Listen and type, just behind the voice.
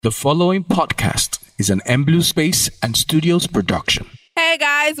The following podcast is an Blue Space and Studios production. Hey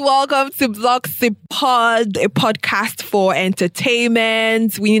guys, welcome to Blogsip Pod, a podcast for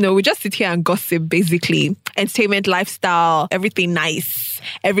entertainment. We just sit here and gossip, basically. Entertainment, lifestyle, everything nice,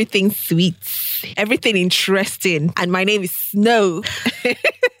 everything sweet, everything interesting. And my name is Snow.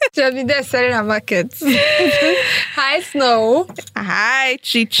 She'll be there selling her markets. Hi, Snow. Hi,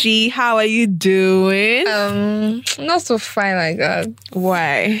 Chichi. How are you doing? Not so fine like that.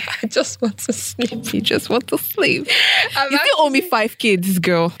 Why? I just want to sleep. You just want to sleep. You still owe me 5 kids,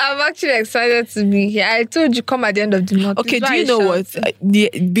 girl. I'm actually excited to be here. I told you come at the end of the month. Okay, do you know what?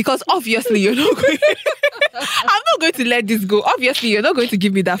 Because obviously you're not going... I'm not going to let this go. Obviously, you're not going to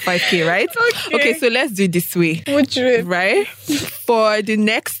give me that 5K, right? Okay, so let's do it this way. Which way? Right? For the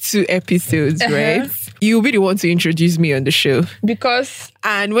next 2 episodes, right? You'll be the one to introduce me on the show. Because?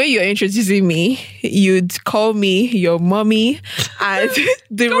 And when you're introducing me, you'd call me your mommy and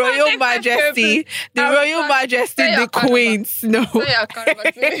the Royal Majesty, the Queen Snow.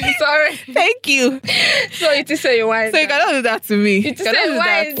 Sorry. Thank you. So you say you want. So you cannot do that to me. You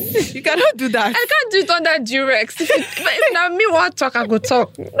cannot do that. I can't do it under Durex. If now me want talk, I go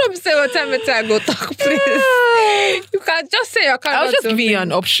talk. Don't say what time I go talk, please. You can just say you can't. I'll just give you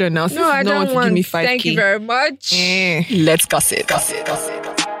an option now. No, I don't want to give me 5K. Thank you very much. Let's gossip.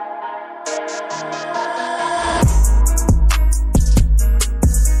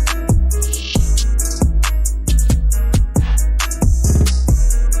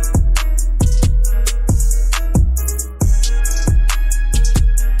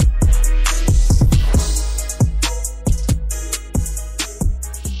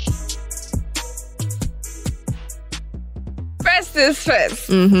 First is first.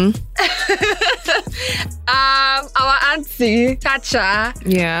 Our auntie Tacha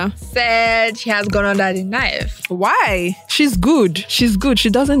said she has gone under the knife. Why? She's good. She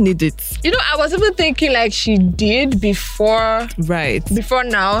doesn't need it. I was even thinking like she did before. Right. Before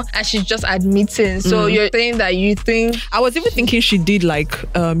now, and she's just admitting. So you're saying that you think... I was even thinking she did like,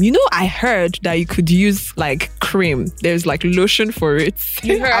 I heard that you could use like cream. There's like lotion for it.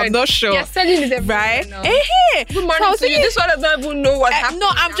 You heard? I'm not sure. You're selling it everywhere right? now. Hey. Good morning to you. This one does not even know what happened. No,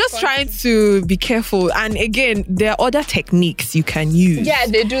 I'm just trying to be careful. And again, there are other techniques you can use. Yeah,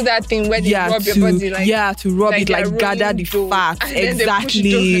 they do that thing where they rub your body like... to rub it, like gather the fat.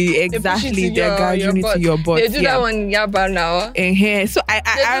 Exactly. They're gathering it to your butt. They do that one in Yaba now. So they do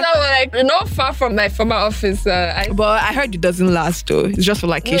that one like not far from my former office. But I heard it doesn't last though. It's just for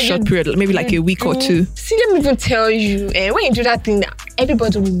like a short period, maybe like a week or 2. See, let me even tell you, when you do that thing,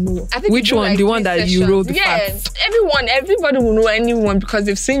 everybody will know. I think which one? Like the one that you roll the fat? Everybody will know anyone because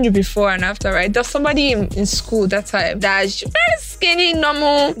they've seen you before and after, right? There's somebody in school that time that's very skinny,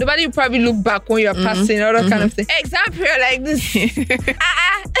 normal. Nobody will probably look back when you're passing, all that kind of thing. Exam period like this. Auntie,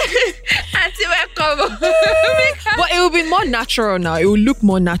 welcome. But it will be more natural now. It will look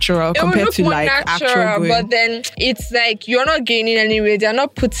more natural compared to like actual weight. But then it's like you're not gaining any weight. They're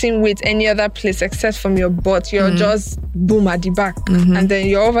not putting weight any other place except from your butt. You're just boom at the back. And then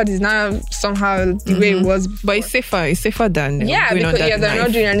your over is now somehow the way it was before. But it's safer than because they're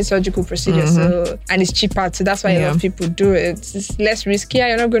not doing any surgical procedure. So and it's cheaper too. That's why a lot of people do it. It's less riskier.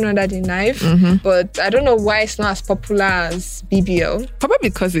 You're not going under the knife. But I don't know why it's not as popular as BBL. Probably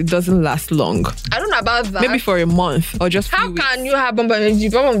because it doesn't last long. I don't know about that. Maybe for a month or just how can you have bump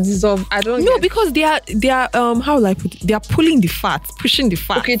dissolve? I don't know. Because they are how will I put it? They are pulling the fat, pushing the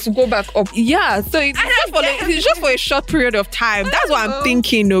fat. Okay, to go back up. Yeah, so it's just for a short period of time. That's what I'm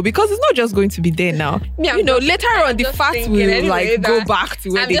thinking though, because it's not just going to be there now. Later on the fat will like go back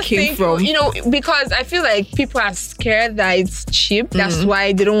to where they came from. Because I feel like people are scared that it's cheap. That's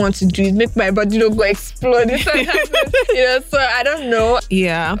why they don't want to do it. Make my body go explode. So I don't know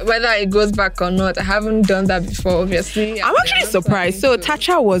whether it goes back or not. I haven't done that before, obviously. I'm actually surprised. So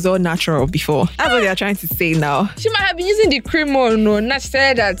Tacha was all natural before. That's what they're trying to say now. She might have been using the cream or no. Not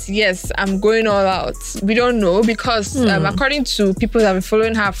said that, yes, I'm going all out. We don't know because according to people that have been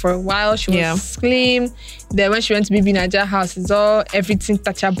following her for a while, she was slim. Then when she went to BB Naija house, it's all everything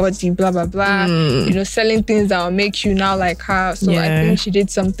Tacha body, blah, blah, blah. Selling things that will make you now like her. So I think she did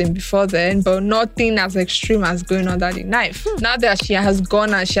something before then, but nothing as extreme as going under the knife. Now that she has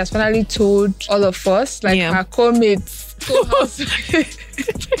gone and she has finally told all of us, like her co-mates,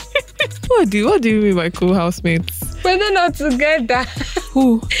 What do you mean by co-housemates? When they're not together.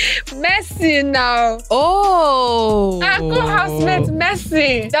 Who? Messi now. Oh. Our co-housemate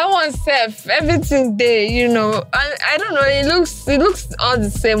Messi. That one self, everything there, you know. I don't know, it looks all the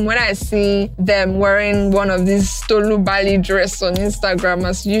same when I see them wearing one of these Tolu Bali dress on Instagram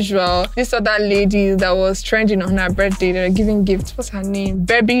as usual. This other lady that was trending on her birthday, they were giving gifts. What's her name?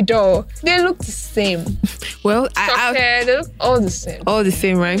 Baby doll. They look the same. Well, they look all the same. All the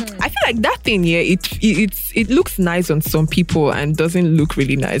same, right? I feel like that thing, yeah, it looks nice on some people and doesn't look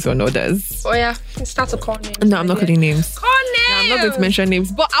really nice on others. Oh yeah, start to call names. No, I'm not calling names. Call names. No, I'm not going to mention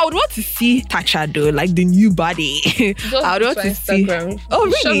names. But I would want to see Tasha though, like the new body. I would want to see. Oh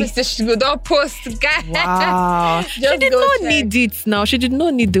really? She go don't post, guys. Wow. She did not need it now. She did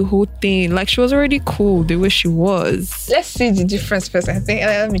not need the whole thing. Like she was already cool the way she was. Let's see the difference first. I think.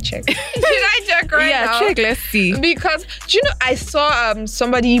 Let me check. Should I check right now? Yeah, check. Let's see. Because do you know I saw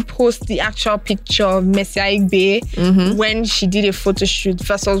somebody post the actual picture of Mercy Aigbe when she did a photo shoot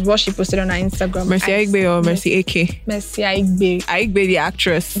versus what she posted on her Instagram. Mercy Aigbe or Mercy AK? Mercy Aigbe. Aigbe, the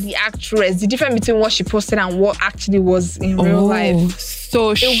actress. The actress. The difference between what she posted and what actually was in real life.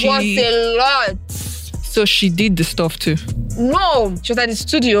 So it was a lot. So she did the stuff too? No, she was at the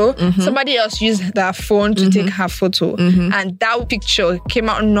studio. Somebody else used their phone to take her photo. And that picture came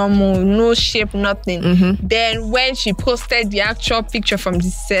out normal, no shape, nothing. Then when she posted the actual picture from the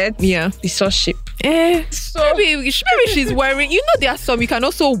set, we saw shape. So maybe she's wearing, you know, there are some you can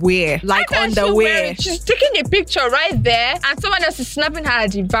also wear, like underwear. She's taking a picture right there and someone else is snapping her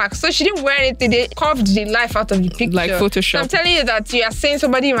at the back. So she didn't wear anything. They carved the life out of the picture. Like Photoshop. So I'm telling you that you are saying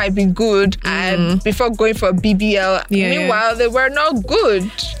somebody might be good before going for a BBL. Meanwhile, they were not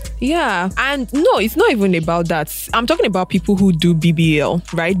good. Yeah, and no, it's not even about that. I'm talking about people who do BBL,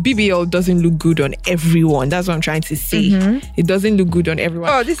 right? BBL doesn't look good on everyone. That's what I'm trying to say. It doesn't look good on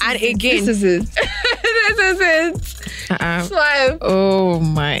everyone. Oh, this is it. This is it. Slime. Oh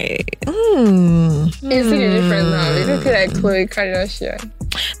my. It's really different now. They look like Khloe Kardashian.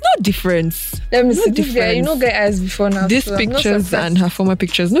 No difference. Let me see this guy. You know, guy eyes before now. These pictures and her former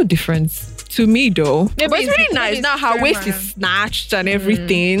pictures, no difference. To me though, but it's really nice. Now her waist is snatched and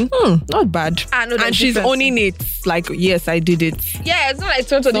everything. Not bad. And she's owning it. Like, yes, I did it. Yeah, it's not like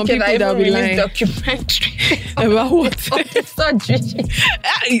Tonto Some people that will release documentary about what? Surgery.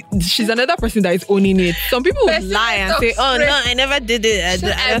 She's another person that is owning it. Some people will lie and say, "Oh no, I never did it.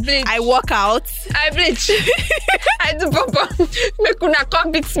 I work out. I bleach. I do papa. Make una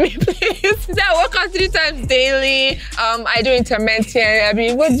come beat me, please. I work out 3 times daily. I do intermittent. I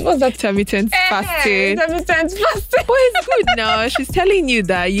mean, what's that? Intermittent fasting. Intermittent fasting. But it's good now. She's telling you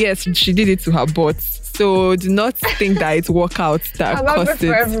that yes, she did it to her butt. So do not think that it's workouts that caused it.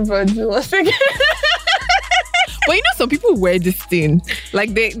 For everybody. But you know, some people wear this thing.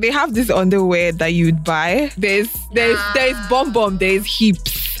 Like they have this underwear that you'd buy. There's bum, there's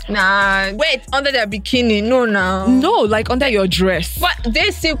hips. Nah, wait, under their bikini, no, like under your dress. But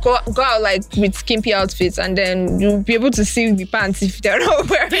they still go out like with skimpy outfits, and then you'll be able to see the pants if they're not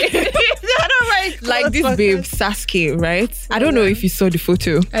wearing it. Like this babe Sasuke, right? I don't know if you saw the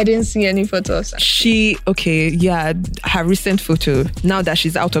photo. I didn't see any photos. Her recent photo. Now that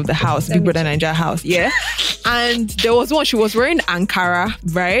she's out of the house, Big Brother Naija house, and there was one she was wearing Ankara,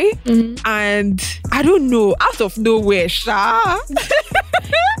 right? And I don't know, out of nowhere,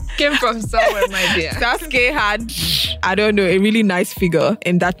 came from somewhere, my dear. Sasuke had, I don't know, a really nice figure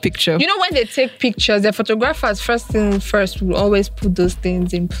in that picture. You know, when they take pictures, the photographers first will always put those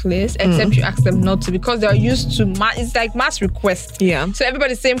things in place, except you ask them not to, because they're used to it's like mass request. Yeah. So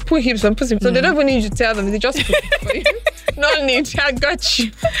everybody's saying put hips on, put hips. So they don't even need you to tell them, they just put it for you. No need, I got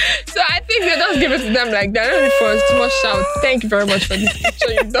you. So I think they just give it to them like that. I don't need for too much shout. Thank you very much for this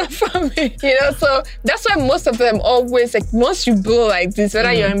picture you've done for me. You know, so that's why most of them always, like, once you blow like this,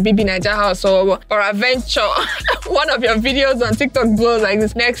 whether you're in BB Naija house or a venture, one of your videos on TikTok blows like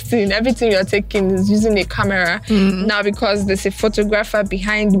this. Next thing, everything you're taking is using a camera now, because there's a photographer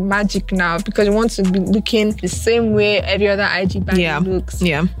behind the magic now, because you want to be looking the same way every other IG band looks.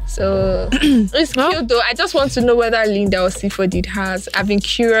 Yeah. So it's cute though. I just want to know whether Linda Osifo did hers. I've been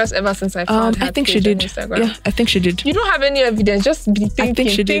curious ever since I found her. I think she did. Yeah, I think she did. You don't have any evidence, just be thinking. I think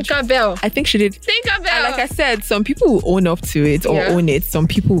she did. Tinkerbell. I think she did. Tinkerbell. And like I said, some people will own up to it or own it. Some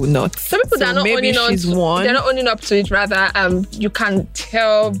people will not. Some people that are not owning up. They're not owning up to it. Rather, you can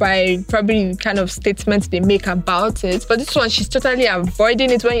tell by probably kind of statements they make about it. But this one, she's totally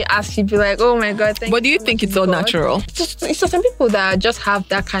avoiding it. When you ask, she'd be like, oh my God, thank you. But do you think it's all natural? It's just some people that just have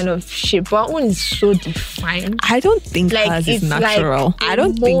that kind of shape, but one is so defined. I don't think hers is natural. Like I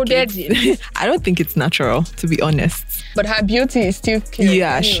don't think it's natural, to be honest. But her beauty is still clear.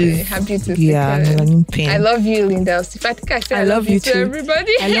 Yeah, anyway. Her beauty is still clear. I love you, Linda. If I think I said I love you too,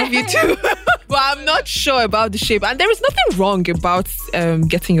 everybody. I love you too. But I'm not sure about the shape. And there is nothing wrong about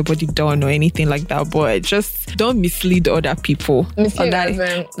getting your body done or anything like that. But just don't mislead other people.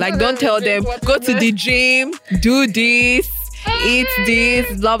 Like, don't tell them, go to the gym, do this, eat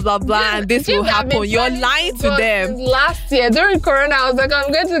this, blah, blah, blah, and this will happen. You're lying to them. Last year, during Corona, I was like, I'm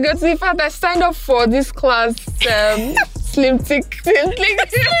going to go to, in fact, I signed up for this class, Slim Tick. I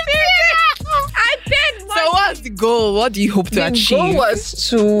paid money. So what's the goal? What do you hope to achieve? The goal was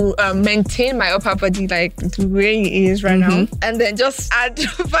to maintain my upper body like the way it is right now, and then just add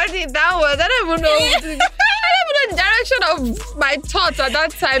body downwards. I don't even know the direction of my thoughts at that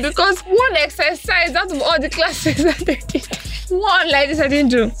time, because one exercise out of all the classes that they did, one like this I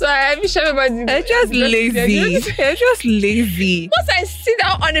didn't do. So I wish everybody. They're just lazy. They're just lazy. Once I sit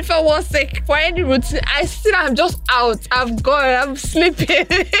down on it for 1 sec for any routine, I sit down, I'm just out. I've gone. I'm sleeping.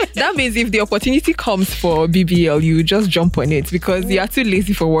 That means if the opportunity comes for BBL, you just jump on it because you are too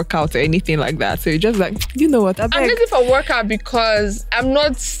lazy for workout or anything like that. So you're just like, you know what? I'm lazy for workout because I'm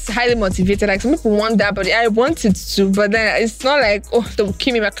not highly motivated. Like some people want that, but I want it to. But then it's not like, oh, they'll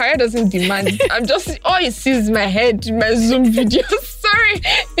kill me. My career doesn't demand. I'm just, all you see is my head, my Zoom videos. Sorry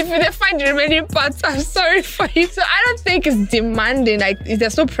if they find the remaining parts. I'm sorry for you. So I don't think it's demanding. Like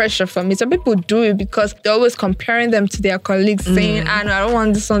there's no pressure for me. Some people do it because they're always comparing them to their colleagues, saying, I don't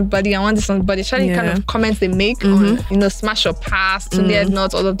want this on body. I want this on body. Shiny kind of comments they make on, smash or pass, today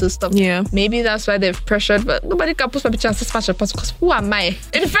not all of this stuff. Yeah. Maybe that's why they've pressured, but nobody can post my picture and say smash or pass because who am I?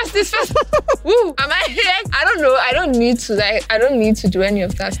 In the first, who am I here? I don't know. I don't need to do any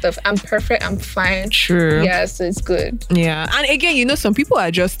of that stuff. I'm perfect. I'm fine. True. Yeah, so it's good. Yeah. And again, some people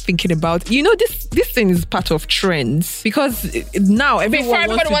are just thinking about, this thing is part of trends because now everyone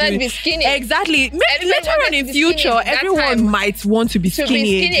wanted to be skinny. Exactly. Maybe later on in future, everyone might want to be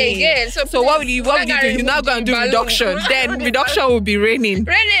skinny again. So what would you do? You're now going to do reduction. Then reduction will be raining.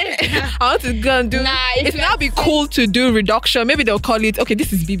 I want to go and do. It will now be cool to do reduction. Maybe they'll call it, okay,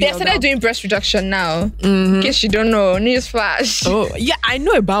 this is BBL. They started doing breast reduction now. In case you don't know, newsflash. Oh yeah, I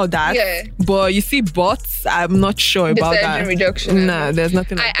know about that. Yeah. But you see, butts, I'm not sure about that. Doing reduction. No, there's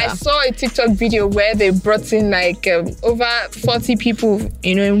nothing like that. I saw a TikTok video where they brought in like over 40 people,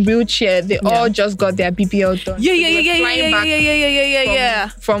 in wheelchair. They all just got their BBL done. Yeah.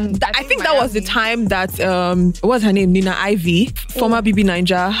 I think that was the time that what's her name? Nina Ivy, former BB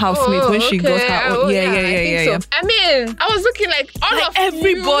Naija housemate, when she got her own. Yeah. So. I mean, I was looking like all of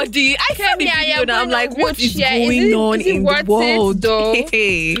everybody. I saw the video and I'm like, what is going on in the world?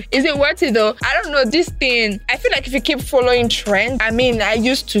 Is it worth it though? I don't know. This thing, I feel like if you keep following trends, I mean, I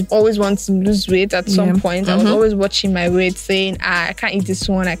used to always want to lose weight at some point. I was always watching my weight, saying, I can't eat this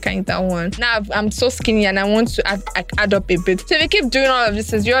one, I can't eat that one. Now I'm so skinny and I want to add up a bit. So if you keep doing all of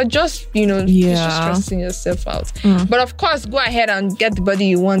this, you're just, just stressing yourself out. But of course, go ahead and get the body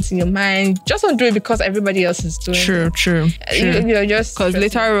you want in your mind. Just don't do it because everybody else is doing it. True. You're just because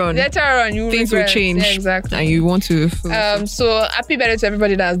later on things will change. Yeah, exactly. And you want to so happy birthday to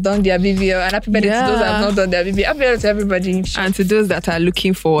everybody that has done their BBL, and happy birthday to those that have not done their BBL. Happy birthday to everybody. And to those that are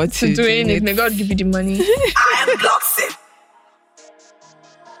looking forward to doing it. May God give you the money. I am Gloxy.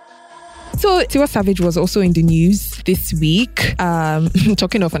 So Tiwa Savage was also in the news this week,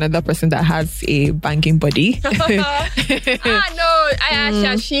 talking of another person that has a banging body.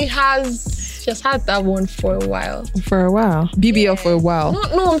 She has had that one for a while. BBL for a while.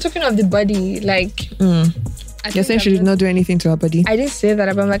 No, I'm talking of the body. Like, you're saying she did not do anything to her body? I didn't say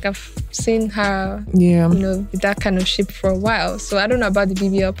that, but I'm like, I've seen her, with that kind of shape for a while. So I don't know about the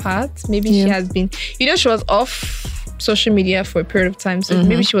BBL part. Maybe she has been, she was off social media for a period of time, so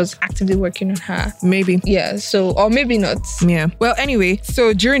maybe she was actively working on her. Maybe. Yeah, so, or maybe not. Yeah. Well, anyway,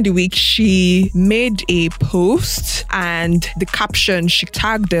 so during the week, she made a post and the caption, she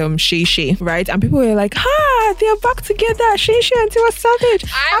tagged Shay Shay, right? And people were like, they're back together, Shay Shay and Tiwa Savage.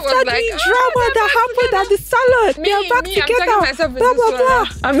 After the drama that happened at the salon, they're back together. Blah, blah, blah.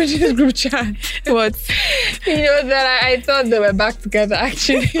 I'm in this group chat. What? That I thought they were back together,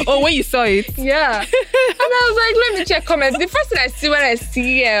 actually. Oh, when you saw it? Yeah. And I was like, let me check comments. The first thing I see when I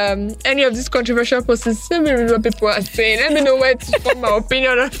see any of these controversial posts is, let me read what people are saying. Let me know where to form my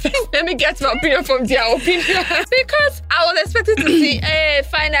opinion on. Let me get my opinion from their opinion. Because I was expecting to see, hey,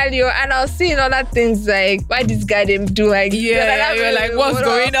 finally, and I was seeing other things like, why this guy didn't do like, you're like, what's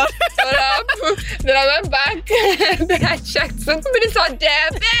going on? What up? Then I went back. Then I checked. Some minutes are there.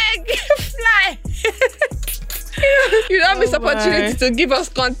 Big fly. You don't miss opportunity to give us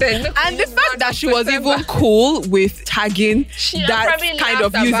content. And the fact that she was even cool with tagging that kind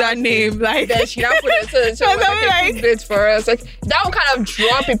of username, like then she now put it so like great for us. Like that will kind of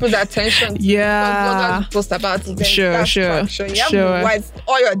draw people's attention. Yeah. Post about it. Sure. You have to write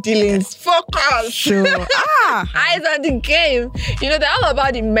all your dealings. Focus. Sure. Eyes on the game. You know, they're all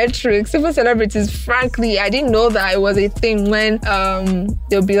about the metrics. Even celebrities, frankly, I didn't know that it was a thing when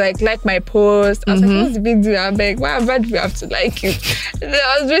they'll be like my post. I was like, what's the big deal? I'm like, why do we have to like it?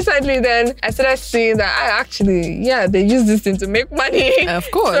 I was recently then I started seeing that they use this thing to make money.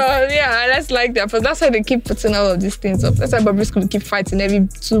 Of course. So let's like that. But that's why they keep putting all of these things up. That's why Bobrisky will keep fighting every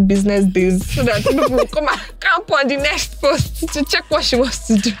 2 business days so that people will come and camp on the next post to check what she wants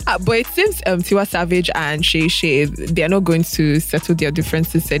to do. But it seems Tiwa Savage and Shay Shay, they're not going to settle their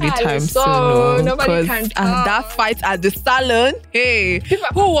differences anytime soon. Nobody can talk. That fight at the salon, hey,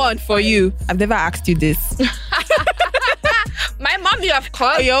 who won for you? I've never asked you this. My mommy, of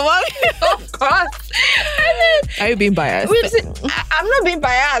course. Oh, your mom? Of course. Are you being biased? I'm not being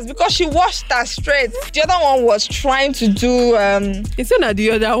biased because she washed her straight. The other one was trying to do It's not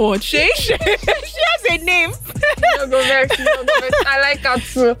the other one. Shay. She has a name. No, go back. I like her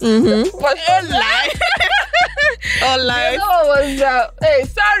too. But don't lie. All lies. The other one was hey,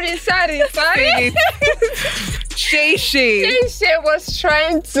 sorry. Shay Shay was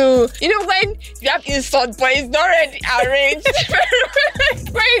trying to, when you have insult, but it's not already arranged.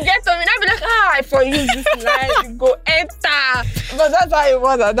 When you get to me, I'll be like, I for you this line, you go enter. But that's how it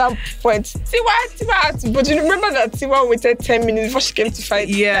was at that point. Tiwa, but you remember that Tiwa waited 10 minutes before she came to fight?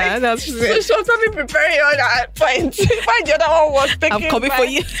 Yeah, that's true. So she was probably preparing on that point. Why the other one was taking I'm coming for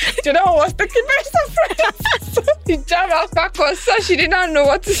you. The other one was taking my surprise. So he jammed out backwards, so she did not know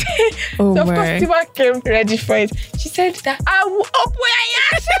what to say. Oh, so of course Tiwa came ready for it. She said that I will up where I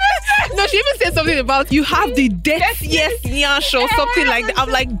am. No, she even said something about you have the deathliest nyash or something like that. I'm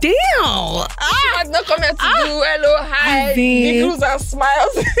like, damn. She had not come here to do hello, hi, giggles and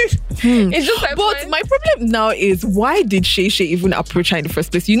smiles. It's just like but my problem now is, why did Shay even approach her in the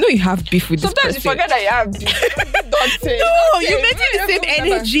first place? You know you have beef with this person. Sometimes you forget that you have beef. Don't say. No, you maintain the same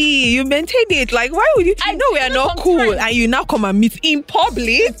energy. You maintain it. Like, why would you? I know we are not cool, and you now come and meet in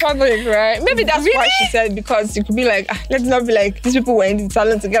public. Public, right? Maybe that's why she said, because you could be like, let's not be like, these people were in the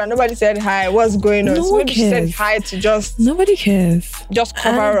salon together. Nobody said hi. What's going on? So maybe she said hi to just. Nobody cares. Just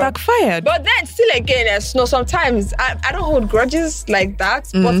cover up. Backfired. But then still again, sometimes I don't hold grudges like that.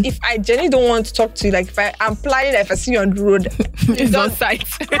 But if I genuinely don't want to talk to you, like if I'm planning, if I see you on the road, it's on site.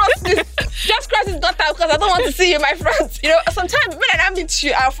 Just cross this daughter because I don't want to see you, my friends. Sometimes when I meet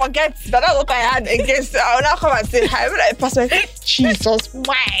you, I'll forget that that's what I had against. I'll now come and say hi. When I pass my Jesus,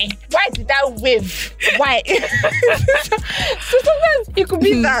 why? Why did I wave? Why? So sometimes it could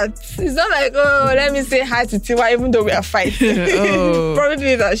be that. It's not like, oh, let me say hi to Tiwa even though we are fighting.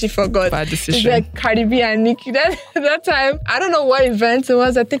 Probably that she forgot. Bad decision. It's like Cardi B and Nicki. That time, I don't know what event it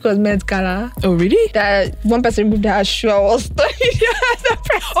was. I think it was Met Gala. Oh, really? That one person removed their shoe. I was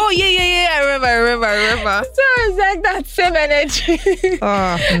oh, yeah. I remember. So it's like that same energy.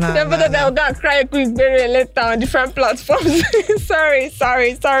 Then they'll go and cry a quick burial later on different platforms. Sorry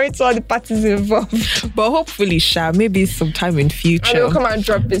to all the parties involved. But hopefully, maybe sometime in future. They'll come and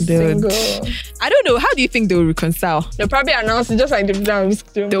drop a single. I don't know. How do you think they'll reconcile? They'll probably announce it just like they've done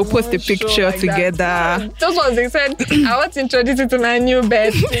with They'll post a picture like together. Those ones, they said, I want to introduce you to my new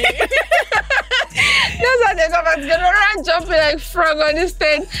bestie. That's how they come and get around jumping like frog on the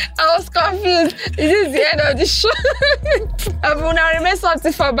stage. I was confused. Is this the end of the show? I will now remain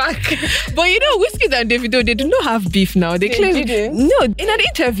something for back. But Wizkid and Davido, they do not have beef now. They claim no. In an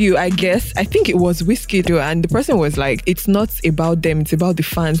interview, I think it was Wizkid, and the person was like, "It's not about them; it's about the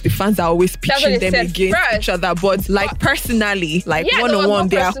fans. The fans are always pitching them against each other. But like personally, like one-on-one,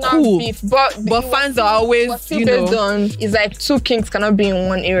 they are cool. Beef, but fans are always, based on is like two kings cannot be in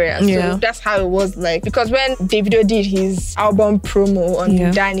one area. So that's how it was like. because when Davido did his album promo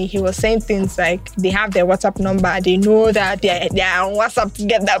on Danny, he was saying things like they have their WhatsApp number, they know that they're on WhatsApp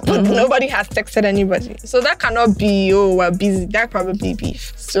together, but nobody has texted anybody. So that cannot be, we're busy. That probably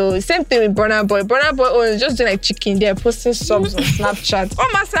beef. So same thing with Burna Boy. Burna Boy is just doing like chicken. They're posting subs on Snapchat. Oh,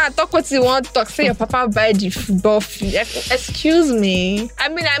 master, I talk what you want to talk. Say your papa buy the football fee. Excuse me. I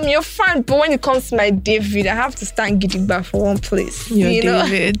mean, I'm your friend, but when it comes to my David, I have to stand gidigba for one place. Your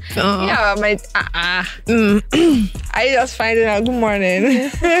David. Oh. Yeah, my I just find it out. Good morning.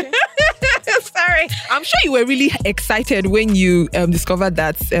 Sorry. I'm sure you were really excited when you discovered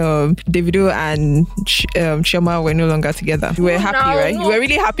that Davido and Chioma were no longer together. You were happy, right? You were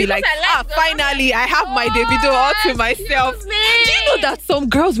really happy. Because finally, I have my Davido all to myself. Do you know that some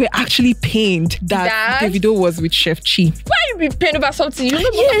girls were actually pained that Davido was with Chef Chi? Why are you be pained about something? You know,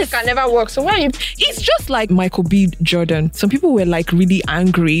 it can never work. So why are you? It's just like Michael B. Jordan. Some people were like really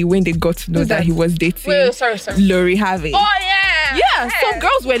angry when they got to know that he was dating Lori Harvey. Oh yeah. Yeah, some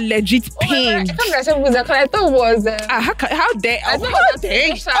girls were legit pained. I thought it was. How dare?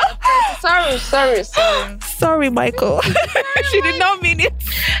 Sorry, Michael. She did not mean it.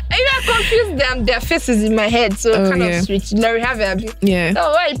 I confused them. Their faces in my head, so kind of switch. Lori Harvey. Yeah.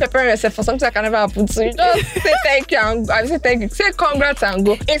 So why are you preparing yourself for something that can never happen? So you just say thank you and I say thank you. Say congrats and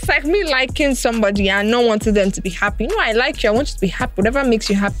go. It's like me liking somebody and not wanting them to be happy. No, I like you. I want you to be happy. Whatever makes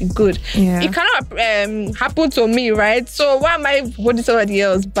you happy, good. Yeah. It cannot happen to me, right? So why am I holding somebody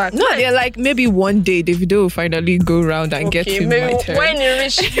else back? No, they're like maybe one day Davido will finally go around and get to my turn. When you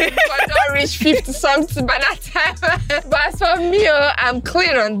reach 50 something by that time. But as for me, I'm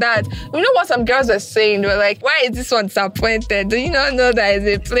clear on that. You know what some girls are saying? They were like, why is this one disappointed? Do you not know that he's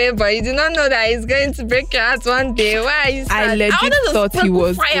a playboy? You do not know that he's going to break your heart one day? Why are you sad? I legit thought he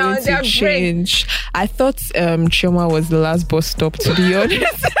was going to change. I thought Chioma was the last bus stop, to be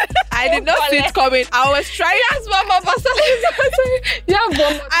honest. I did not see it coming. I was trying.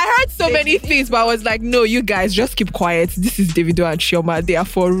 I heard so many things, but I was like, no, you guys, just keep quiet. This is Davido and Chioma. They are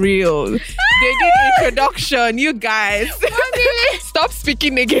for real. They did introduction. You guys, stop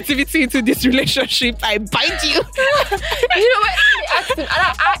speaking negativity into this relationship. I bite you. You know what?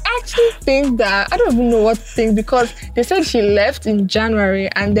 I actually think that, I don't even know what to think, because they said she left in January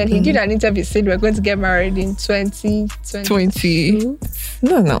and then he did an interview saying we're going to get married in 2020.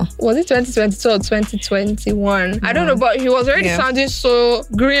 No. Was it 2022 or 2021? I don't know, but he was already sounding so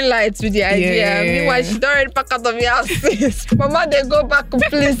green lights with the idea. Meanwhile, she's already packed out of the house. Mama, they go back,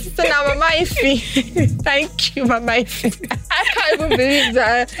 please. So now, Mama Ifi. Thank you, Mama Ifi. I can't even believe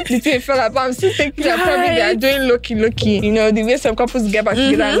that the thing fell apart. I'm still thinking that probably they are doing low-key. You know, the way some couples get back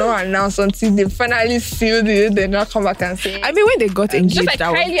together and not announce until they finally seal it, they not come back and say. I mean, when they got engaged, just like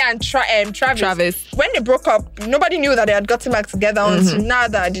Kylie and Travis. When they broke up, nobody knew that they had gotten back together until now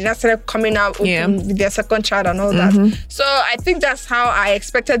that they started coming out with their second child and all that. So I think that's how I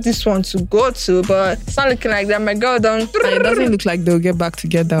expected this one to go to, but it's not looking like that. My girl done. It doesn't look like they'll get back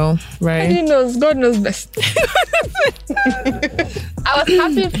together, right? He knows. God knows best. I was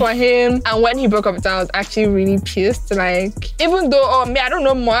happy for him, and when he broke up with her, I was actually really pissed. Like, even though I don't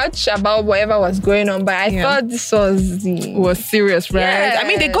know much about whatever was going on, but I thought this was serious, right? Yeah. I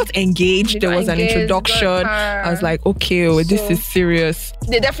mean, they got engaged. There was an introduction. I was like, okay, this is serious.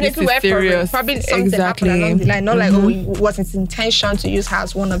 They definitely were serious. Probably something happened along the line. Not like, it was his intention to use her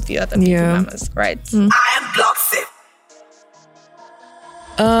as one of the other baby mamas, right? I am Bloxip.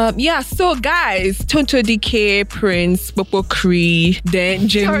 So guys, Tonto DK, Prince, Popo Cree, then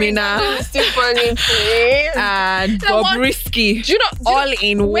Jemina, and Bobrisky. Do you know, all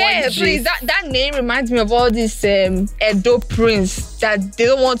in one. Please, that name reminds me of all these Edo Prince that they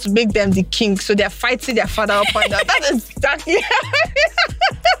don't want to make them the king, so they're fighting their father up on that. That is exactly.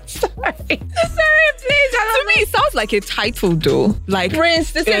 Sorry, please. To me, it sounds like a title though, like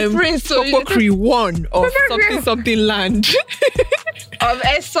Prince. They say Prince. So Popo Cree won of something land. Of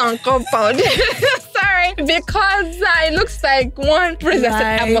Esson compound. Sorry, because it looks like one prince that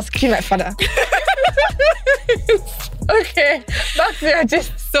said, I must kill my father. Okay, back to your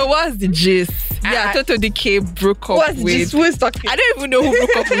gist. So what's the gist? Tonto DK broke up what's with... Who is talking? I don't even know who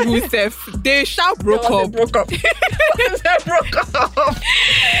broke up with who, Seth. They shall broke up. Broke up.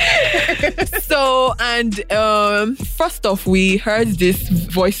 So, and first off, we heard this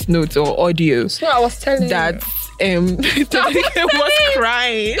voice note or audio. So I was telling that you. Tonto DK was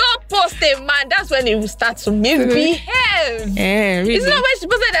crying. Don't post a man. That's when he will start to misbehave. Yeah, really. Isn't that when she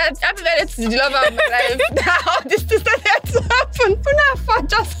posted that happy birthday to the love of my life? Now this thing started to happen. But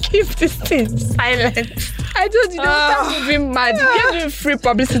just keep this thing silent. I told you, don't start moving mad. Give him free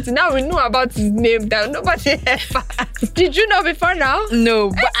publicity. Now we know about his name that nobody ever. Did you know before now? No,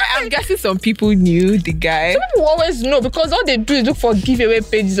 but I'm guessing some people knew the guy. Some people always know because all they do is look for giveaway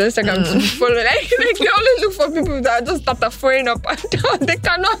pages on Instagram to follow. Like they always look for people that just start throwing up and down. They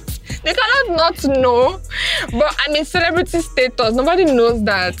cannot not know. But I mean, celebrity status, nobody knows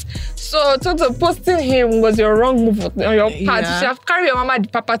that. So posting him was your wrong move on your part. You should have carried your mama the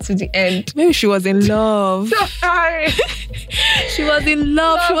papa to the end. Maybe she was in love. Sorry. She was in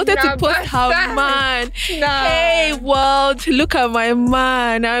love. She wanted to post her man. Nah. Hey world, look at my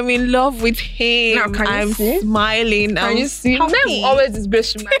man. I'm in love with him. Now, can I'm you see? smiling. Can you see? happy. Men will always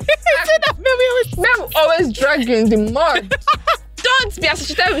disgrace you. Men will always drag you in the mud. Don't be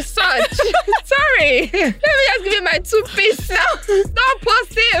associated with such. Sorry. Let me just give you my 2 piece now. Don't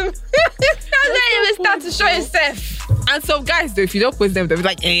post him. And then you will start to show yourself. And some guys, though, if you don't post them, they'll be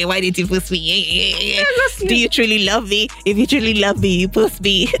like, hey, why did you post me? Do you truly love me? If you truly love me, you post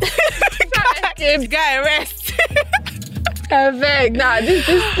me. Guy, rest. I beg. Nah, this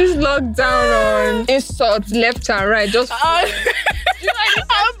lockdown on insults left and right. Just I'm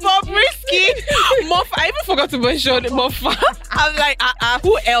Bobrisky. Mofa. I even forgot to mention Mofa. I'm like,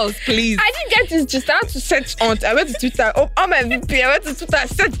 who else, please? I didn't get this just. I had to search on. I went to Twitter. On my VP, I went to Twitter,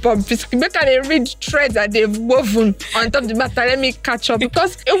 search Bobrisky. Make sure they read threads that they've woven on top of the matter. Let me catch up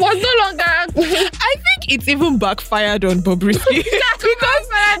because it was no longer. I think it's even backfired on Bobrisky. because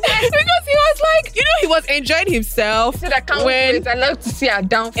he was like, he was enjoying himself. So I can't wait. I love to see her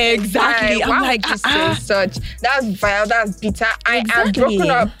downfall. Exactly. I'm like, you say such. That's vile. That's bitter. I've broken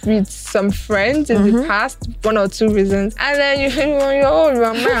up with some friends in the past, 1 or 2 reasons, and then you feel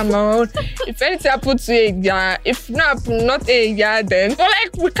you're man. If anything happens to a guy, if not a guy, then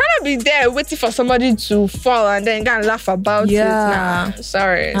like we cannot be there waiting for somebody to fall and then go and laugh about it. Nah,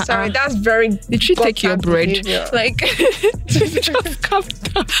 sorry. That's very. Did she take your bread? Behavior. Like, just calm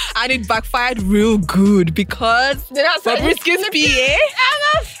down. And it backfired real good because Bobrisky's PA.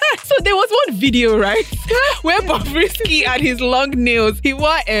 So there was one video, right, where Bobrisky had his long nails. He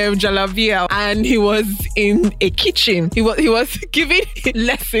wore jalabia and he was in a kitchen. He was giving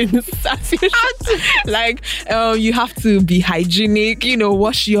lessons as usual. Like, you have to be hygienic,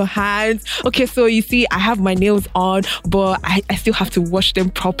 wash your hands. Okay, so you see, I have my nails on, but I still have to wash them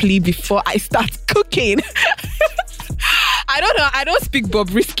properly before I start cooking. I don't know. I don't speak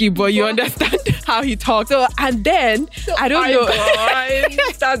Bobrisky, but you understand how he talks. So, and then, I don't know.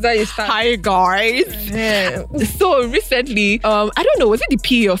 Guys. That's how you start. Hi, guys. Yeah. So, recently, I don't know, was it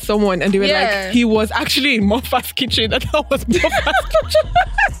the PA or someone? And they were like, he was actually in Mofa's kitchen. And that was Mofa's kitchen.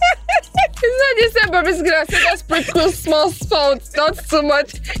 It's not the same Bobrisky that said just sprinkle small salt, not so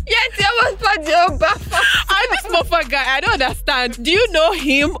much. Yes, you almost put your buffer. I'm this Mofa guy. I don't understand. Do you know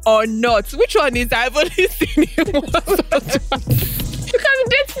him or not? Which one is I've only seen him once or twice. You can be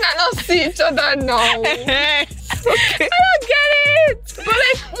dating and not see each other now. Okay. I don't get it. But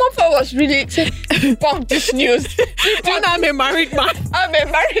like, Mofa was really bump this news. Do you know I'm a married man? I'm a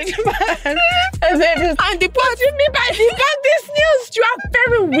married man. And then what do you mean by debunk this news? You are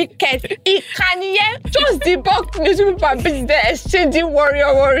very wicked. It can just debunk news. People are busy there exchanging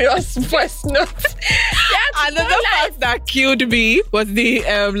warriors voice notes. Another fact that killed me was the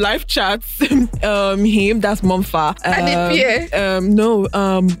live chats. Him, that's Mofa. No,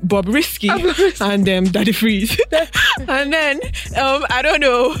 Bobrisky and Daddy Freeze. And then I don't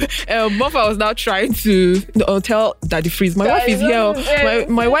know. Mofa was now trying to tell Daddy Freeze, my wife is here.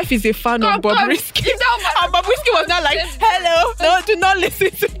 My wife is a fan of Bobrisky. And Bobrisky was not like, hello, no, do not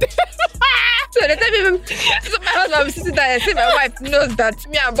listen to them. So the time my husband was sitting there and say my wife knows that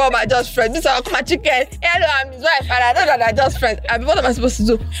me and Bob are just friends. This is our chicken. Hello, I'm his wife, and I know that I'm just friends. I mean, what am I supposed to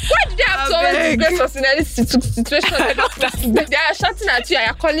do? Why did they have to always disgrace us in any situation? They are shouting at you and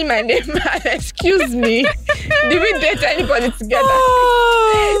you're calling my name. Excuse me. Did we date anybody together?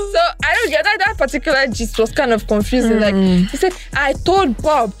 So I don't get that particular gist was kind of confusing. Like he said, I told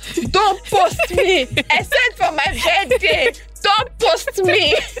Bob, don't post me except for my birthday. Don't post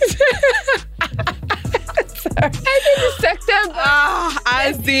me. I think it's September.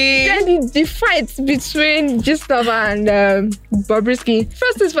 Then the fight between Gistava and Bobrisky.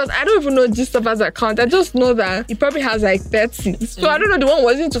 First things first, I don't even know Gistava's account. I just know that he probably has like 30. So I don't know the one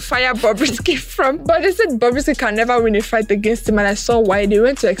was into fire Bobrisky from. But they said Bobrisky can never win a fight against him, and I saw why. They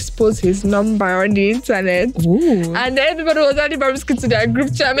went to expose his number on the internet. Ooh. And then everybody was adding Bobrisky to their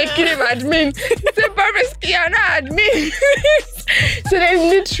group chat, making him admin. They said, Bobrisky, you're not admin. So they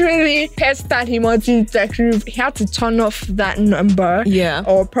literally pestered him until he had to turn off that number. Yeah.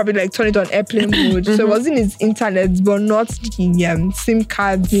 Or probably like turn it on airplane mode. So it was in his internet, but not the SIM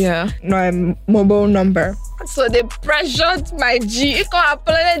card. Yeah. No, mobile number. So they pressured my G. He can't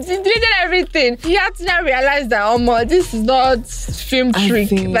apologize. He deleted everything. He had to now realize that, this is not film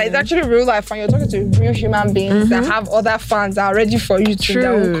trick. Like, it's actually real life, and you're talking to real human beings that have other fans that are ready for you to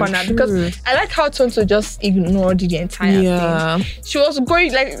their own corner. Because I like how Tonto just ignored the entire thing. She was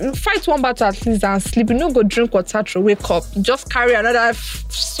going, like, fight one battle at least and sleep. You know, go drink water to wake up. Just carry another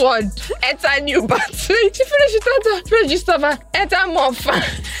sword. Enter new battle. She finished it, register, enter more fun.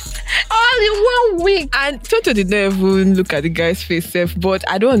 All in 1 week. And Tonto did not even look at the guy's face, but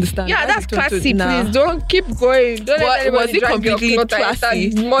I don't understand. Yeah, that's classy, please. Don't keep going. Don't let anybody was it completely classy?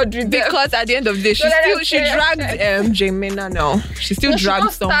 Because at the end of the day, she dragged Jemina now. She still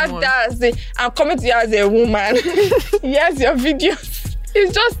dragged someone. I'm coming to you as a woman. Yes, your videos.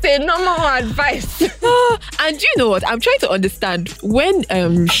 It's just a normal advice. And do you know what? I'm trying to understand. When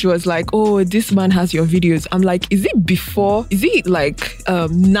she was like, oh, this man has your videos. I'm like, is it before? Is it like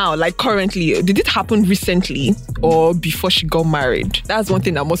now? Like currently? Did it happen recently or before she got married? That's one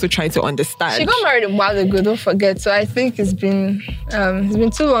thing I'm also trying to understand. She got married a while ago, don't forget. So I think it's been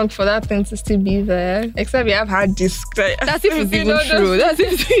too long for that thing to still be there. Except we have hard disk. That's if it's even true. That's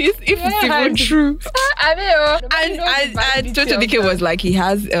if it's even true. And Tonto Dike was like, he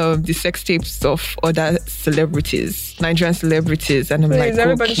has the sex tapes of other celebrities, Nigerian celebrities, and I'm like,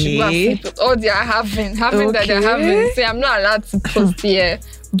 everybody should go and sleep with all they are having that they're having. See, I'm not allowed to post here,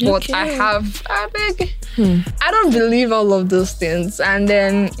 but I have. I don't believe all of those things, and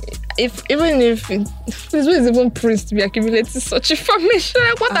then this is even priest to be accumulating such information.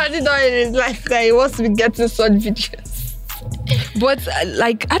 Like, what are they doing in his life that he wants to be getting such videos? But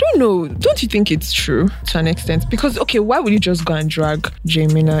I don't know. Don't you think it's true to an extent? Because why would you just go and drag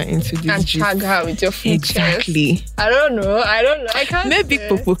Jemina into this and tag her with your full exactly chest? I don't know. I can't. Maybe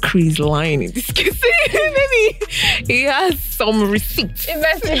Popo Cree is lying in this case. Maybe he has some receipts.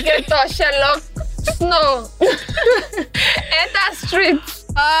 Investigator Sherlock Snow. Enter streets.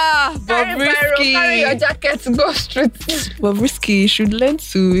 Bobrisky. Carry your jacket, go straight. Bobrisky should learn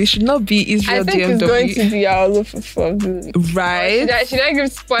to. It should not be Israel DMW. I think it's going to be our Olofufu. Right? Should I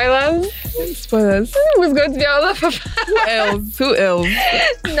give spoilers? Spoilers. Who's going to be our Olofufu? Who else?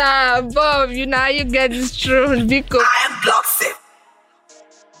 Nah, Bob, you get this true. Because I am Blocksit.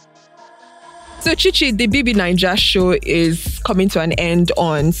 So Chichi, the BB Naija show is coming to an end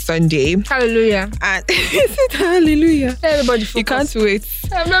on Sunday. Hallelujah. And is it hallelujah? Everybody focus. You can't wait.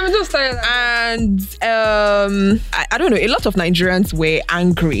 And I don't know, a lot of Nigerians were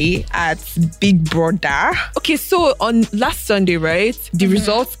angry at Big Brother. Okay, so on last Sunday, right, the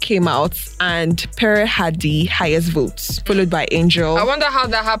results came out and Pere had the highest votes, followed by Angel. I wonder how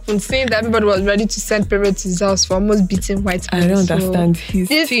that happened, seeing that everybody was ready to send Pere to his house for almost beating White Man. I don't understand his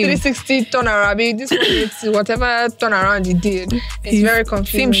this team. 360 turnaround, this 180, whatever turnaround he did, it's very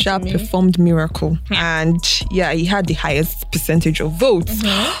confusing. Team Sharp performed miracle, and yeah, he had the highest percentage of votes.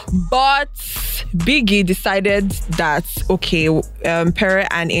 But Biggie decided that Pere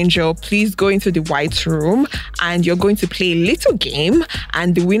and Angel, please go into the white room, and you're going to play a little game,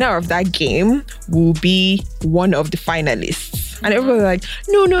 and the winner of that game will be one of the finalists. And everybody was like,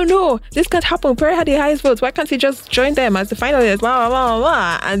 no, this can't happen. Pere had the highest votes. Why can't he just join them as the finalists? Blah, blah, blah,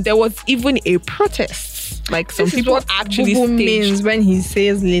 blah. And there was even a protest. Like some people actually staged. Means when he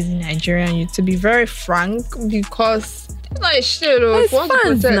says lazy Nigerian, you to be very frank, because it's not a shit. It's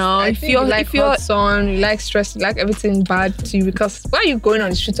fans now. I think you like hot sun, you like stress, you like everything bad to you, because why are you going on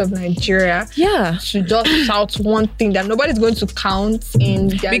the streets of Nigeria? Yeah. To just shout one thing that nobody's going to count in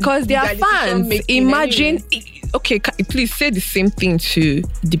because they are fans. Imagine. Okay, please say the same thing to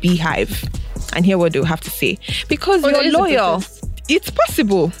the Beehive and hear what they'll have to say. Because you're loyal. It's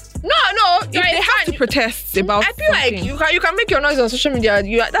possible. No. If they have to protest about I feel something. Like you can make your noise on social media.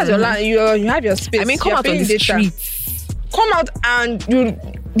 That's your land. You have your space. I mean, come out on the streets. Come out and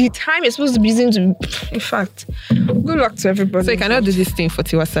the time you're supposed to be using to... In fact, good luck to everybody. So you cannot do this thing for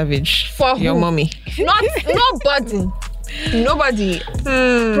Tiwa Savage. For your mommy. Nobody.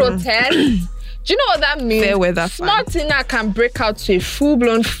 Protest. Do you know what that means? Fair weather. Small Tina can break out to a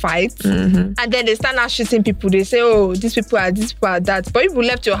full-blown fight, and then they start out shooting people. They say, oh, these people are that. But people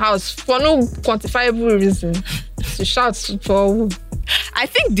left your house for no quantifiable reason to shout for... I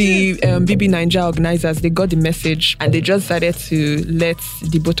think the BB Naija organizers, they got the message and they just decided to let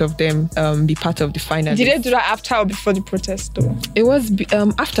the both of them be part of the final. Did they do that after or before the protest though? It was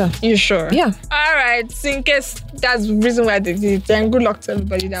after. You sure? Yeah. All right. So in case that's the reason why they did it, then good luck to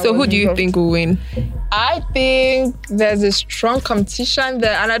everybody that So who do you think will win? I think there's a strong competition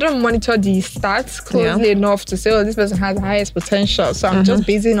there, and I don't monitor the stats closely enough to say, oh, this person has the highest potential. So I'm just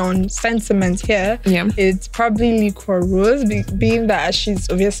basing on sentiment here. Yeah. It's probably Liquor Rose, being that as she's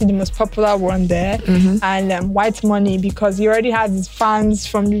obviously the most popular one there, and White Money, because he already had his fans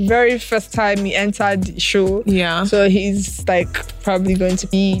from the very first time he entered the show. Yeah. So he's like probably going to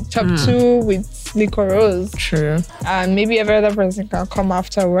be top 2 with Lico Rose. True. And maybe every other person can come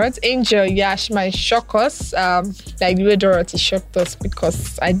afterwards. Angel, yeah, she might shock us. Like the way Dorothy shocked us,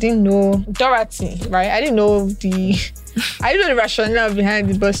 because I didn't know Dorothy, right? I didn't know the rationale behind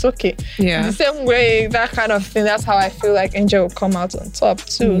it, but it's okay. Yeah. The same way, that kind of thing, that's how I feel like Angel will come out on top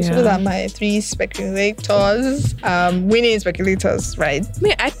too. Yeah. So those are my 3 speculators. Winning speculators, right?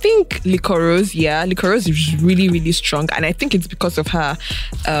 I think Lico Rose is really, really strong. And I think it's because of her.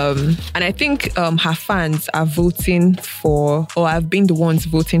 And I think her fans are voting for, or have been the ones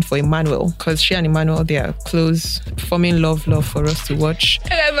voting for Emmanuel, because she and Emmanuel, they are close, forming love for us to watch.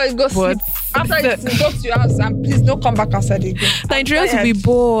 Everybody go sleep. After this, go to your house and please don't come back outside again. Nigerians will be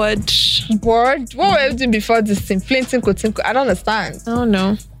bored. Bored? What were you doing before this thing? Playing Tinko. I don't understand. I don't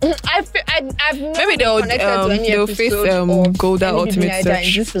know. I've maybe they'll face Golda Ultimate Search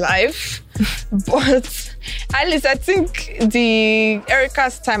in this life. But at least I think the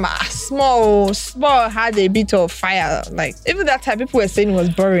Erica's time, small had a bit of fire. Like even that time, people were saying it was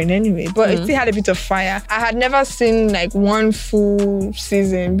boring anyway, but it still had a bit of fire. I had never seen like one full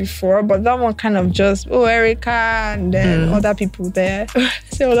season before, but that one kind of just Erica and then other people there.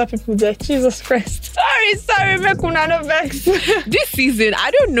 Other people there. Jesus Christ. Sorry, make una no vex. This season, I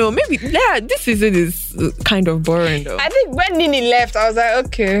don't know. Maybe this season is kind of boring though. I think when Nini left, I was like,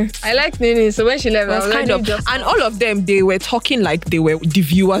 okay, I like Nini. So when she left, I was kind of. And all of them, they were talking like they were the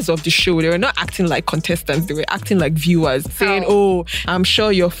viewers of the show. They were not acting like contestants. They were acting like viewers, saying, "Oh, I'm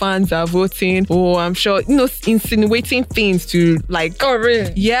sure your fans are voting. Oh, I'm sure," insinuating things to like. Oh,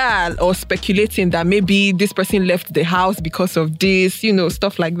 really? Yeah, or speculating that maybe this person left the house because of this,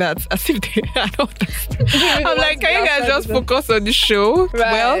 stuff like that. As if they, I don't understand. I'm like, can you guys just focus on the show?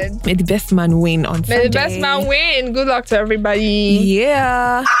 Right. Well, may the best man win on Sunday. May the best man win. Good luck to everybody.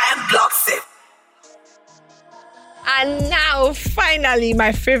 Yeah. I am Glossive. And now, finally,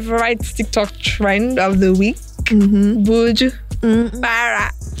 my favorite TikTok trend of the week. Buju.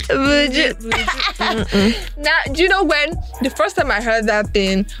 Para. Now, do you know when the first time I heard that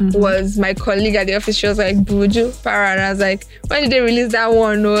thing was my colleague at the office? She was like, Buju, Para. And I was like, when did they release that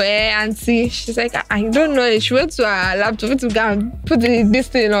one? No, auntie. She's like, I don't know. She went to her laptop to go and put this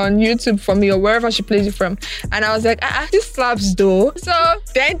thing on YouTube for me or wherever she plays it from. And I was like, this slaps though. So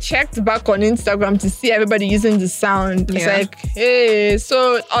then checked back on Instagram to see everybody using the sound. It's like, hey.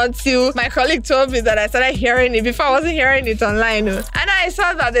 So until my colleague told me that, I started hearing it. Before I wasn't hearing it online. And I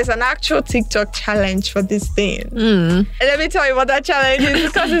saw that there's an actual TikTok challenge for this thing. And let me tell you what that challenge is,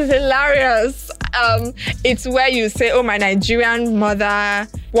 because it's hilarious. It's where you say, oh, my Nigerian mother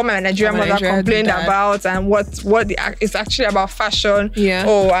complained about, and what it's actually about fashion. Yeah.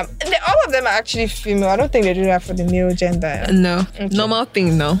 Oh, all of them are actually female. I don't think they do that for the male gender. No. Okay. Normal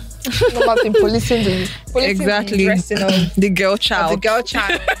thing, no. Normal thing, policing exactly. the dressing of the girl child. The girl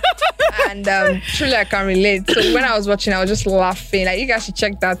child. And truly I can relate. So when I was watching, I was just laughing. Like, you guys should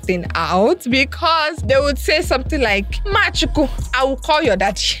check that thing out, because they would say something like, Machuku, I will call your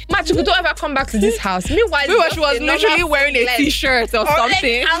daddy. Machuku, don't ever come back to this house. Meanwhile, she was literally wearing a t-shirt or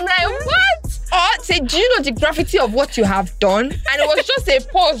something. I'm like, what? Or say, do you know the graffiti of what you have done? And it was just a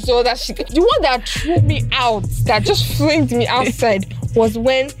pause, though, that the one that threw me out, that just flinged me outside, was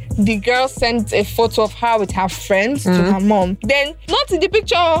when the girl sent a photo of her with her friends to her mom. Then, not in the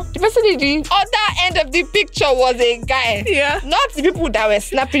picture, the person in the other end of the picture was a guy. Yeah. Not the people that were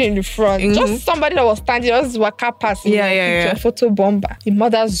snapping in the front. Just somebody that was standing, just waka passing. Yeah. Photo bomber. The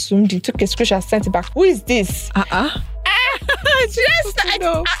mother zoomed in, took a screenshot, sent it back. Who is this?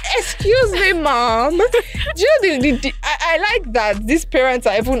 Excuse me, mom. Do you know I like that these parents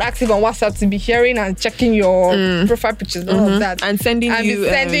are even active on WhatsApp to be hearing and checking your profile pictures and all of that, and sending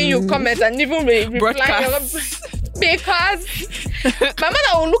you comments and even replying. Because my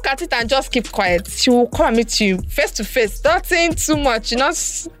mother will look at it and just keep quiet. She will come and meet you face to face, not saying too much.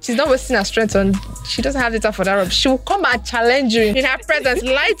 She's not wasting her strength on. She doesn't have the time for that rub. She will come and challenge you in her presence.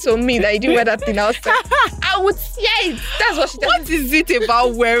 Lie to me that you didn't wear that thing outside. I would say it. That's what she does. What is it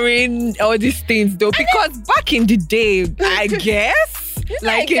about wearing all these things though? Because back in the day, I guess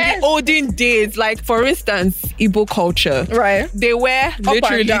Like in the olden days, like for instance, Igbo culture. Right. They wear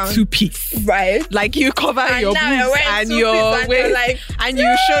literally two-piece. Right. Like you cover your boobs and your waist, and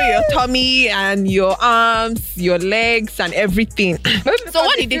you show your tummy and your arms, your legs and everything. So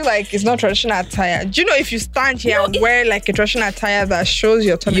what do you feel like it's not traditional attire? Do you know if you stand here and wear like a traditional attire that shows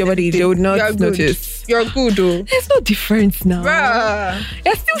your tummy, your body, they would not notice. You're good though. There's no difference now. Bruh.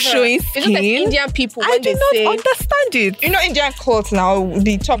 You're still showing skin. It's just like Indian people when I do not understand it. You know Indian clothes now,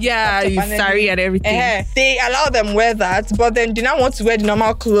 the top. Yeah, top sari and everything. They allow them wear that, but then they now want to wear the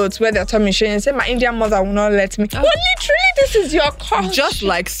normal clothes, wear their tummy showing and say my Indian mother will not let me. But literally this is your culture. Just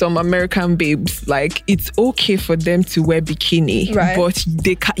like some American babes, like it's okay for them to wear bikini, right, but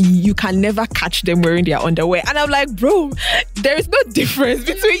you can never catch them wearing their underwear. And I'm like, bro, there is no difference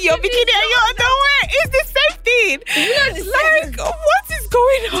between your bikini and your underwear. It's the same thing. Like, what is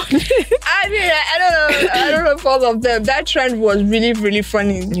going on? I mean, I don't know for all of them. That trend was really, really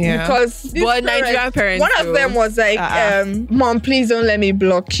funny. Yeah. Because Nigerian parents, one of them was like, Mom, please don't let me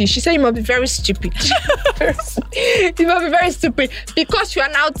block you. She said, you must be very stupid. You must be very stupid. Because you are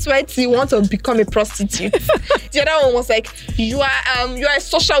now 20, you want to become a prostitute. The other one was like, you are a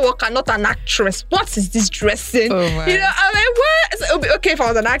social worker, not an actress. What is this dressing? Oh my. You know, I'm like, what? So it would be okay if I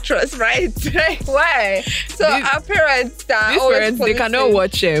was an actress, right? Why? So our parents are always parents, they cannot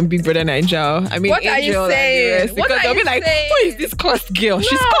watch Big Brother Naija. I mean, what are you saying? Because they'll be like, what is this cursed girl? No,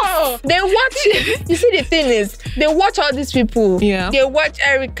 she's cursed. They watch it. You see, the thing is, they watch all these people. Yeah. They watch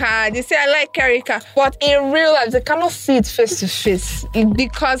Erica. They say, I like Erica. But in real life, they cannot see it face to face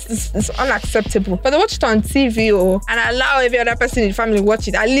because it's unacceptable. But they watch it on TV and allow every other person in the family watch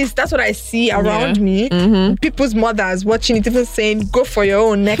it. At least that's what I see around me. Mm-hmm. People's mothers watching it, even saying, go for your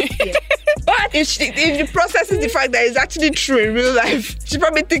own next year. But if she processes the fact that it's actually true in real life, she's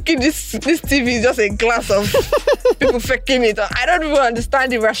probably thinking this TV is just a glass of people faking it. I don't even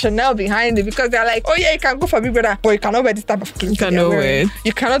understand the rationale behind it because they're like, oh yeah, you can go for Big Brother, but you cannot wear this type of clothes. You cannot wear it.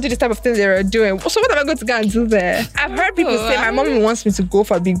 You cannot do this type of things they're doing. So what am I going to go and do there? I've heard people say my mom wants me to go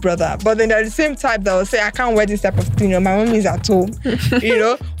for Big Brother, but then they're the same type that will say I can't wear this type of thing. You know, my mom is at home, you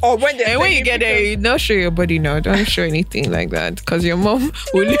know. Or when you get there, you don't show your body now. Don't show anything like that because your mom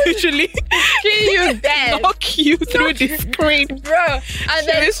will literally kill you dead, knock you through the screen, bro. And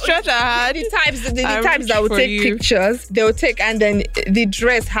then stretch her hand. The types that will take pictures, they will take, and then the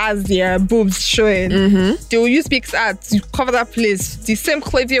dress has their boobs showing. Mm-hmm. They will use pictures to cover that place. The same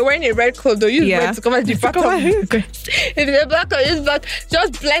clothes, if you're wearing a red clothes, they'll use red to cover the bottom. If they're black, they'll use black.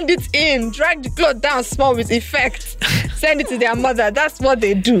 Just blend it in, drag the cloth down small with effect, send it to their mother. That's what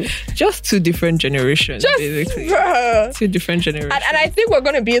they do. Just two different generations, basically. Bro. Two different generations. And I think we're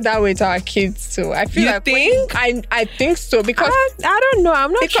going to be that way to our kids too. I feel I think so because I don't know.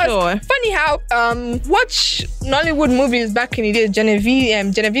 I'm not sure. Funny how watch Nollywood movies back in the day, Genevieve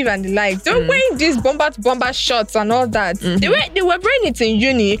and the like. They were wearing these bomber shorts and all that. Mm-hmm. They were wearing it in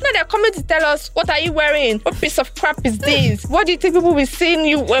uni. Now they're coming to tell us, what are you wearing? What piece of crap is this? What do you think people will see in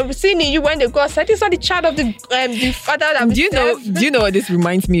you when they go outside? This is not the child of the father that do you know what this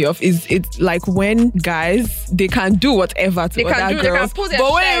reminds me of? It's like when guys, they can do whatever to other girls, but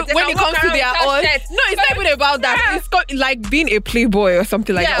when it comes to their own, no, it's not even about that. Yeah. It's got, like being a playboy or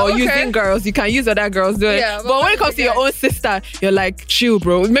something like that, or using girls. You can use other girls doing it. But when it comes to your own sister, you're like, chill,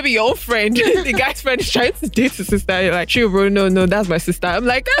 bro. Maybe your own friend, the guy's friend is trying to date his sister. You're like, chill, bro. No, that's my sister. I'm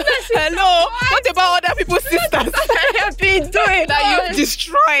like, hello. What about other people's sisters? I have been doing that you've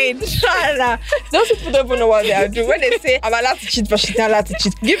destroyed. Those people don't even know what they are doing. When they say, I'm allowed to cheat, but she's not allowed to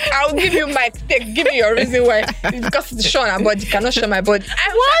cheat. I'll give you my take. Give me your reason why. It's because it's shown my body. You cannot show my body.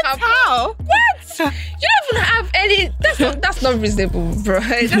 What? How? What? You don't even have any. That's not reasonable, bro.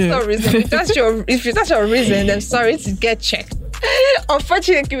 That's not reasonable. If that's your reason, then sorry to get checked.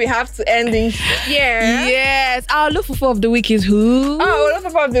 Unfortunately, we have to end in here. Yes. Our Olofufu of the week is who?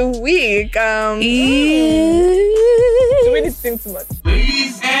 Olofufu of the week. Do we need to sing too much?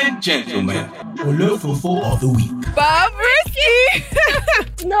 Ladies and gentlemen, Olofufu of the week. Bobrisky.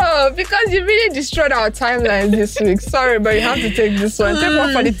 No, because you really destroyed our timeline this week. Sorry, but you have to take this one. Take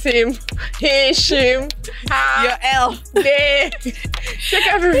one for the team. He, shim, ha, your L. They. Take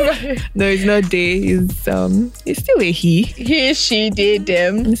everybody. No, it's not they. It's still a he. He, she, they,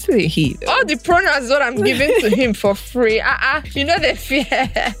 them. It's still a he. Though. All the pronouns what I'm giving to him for free. You know the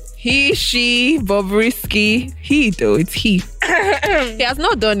fear. He, she, Bobrisky. He though, it's he. He has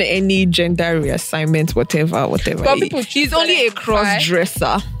not done any gender reassignment, whatever. But He's only a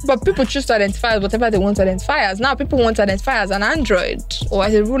cross-dresser. But people choose to identify as whatever they want to identify as. Now people want to identify as an android or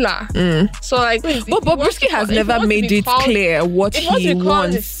as a ruler. So like, but Bobrisky has never made it clear what he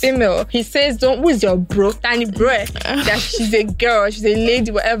wants. Female. He says, "Don't who's your bro, tiny bro? That she's a girl, she's a lady,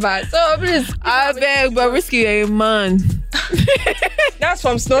 whatever." So please, I beg Bobrisky, you're a man. That's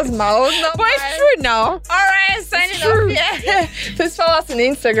from Snow's mouth. But it's true now. All right, signing off. Yeah. Please follow us on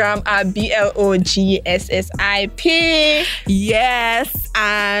Instagram at BLOGSSIP. Yes,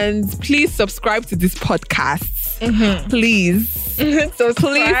 and please subscribe to this podcast. Please.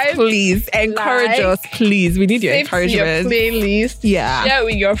 Please encourage us. Please, we need your encouragement. Your playlist. Yeah. Share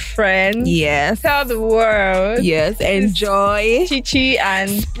with your friends. Yes. Tell the world. Yes. Enjoy. Chichi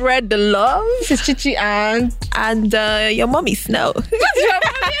and spread the love. This is Chichi and your mommy Snow. What's your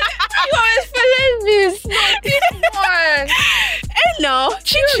mommy? You always feeling this. Not this one. No,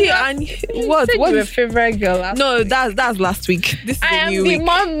 Chichi and what? What's your favorite girl? No, that's last week. This is the new week.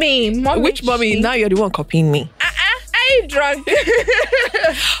 Mommy. Which mommy? Now you're the one copying me. I ain't drunk.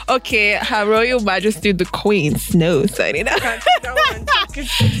 Okay, Her Royal Majesty the Queen Snow signing out.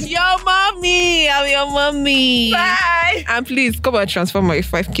 Your mommy. I'm your mommy. Bye. And please come and transfer my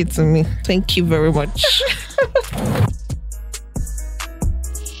 5 kids to me. Thank you very much.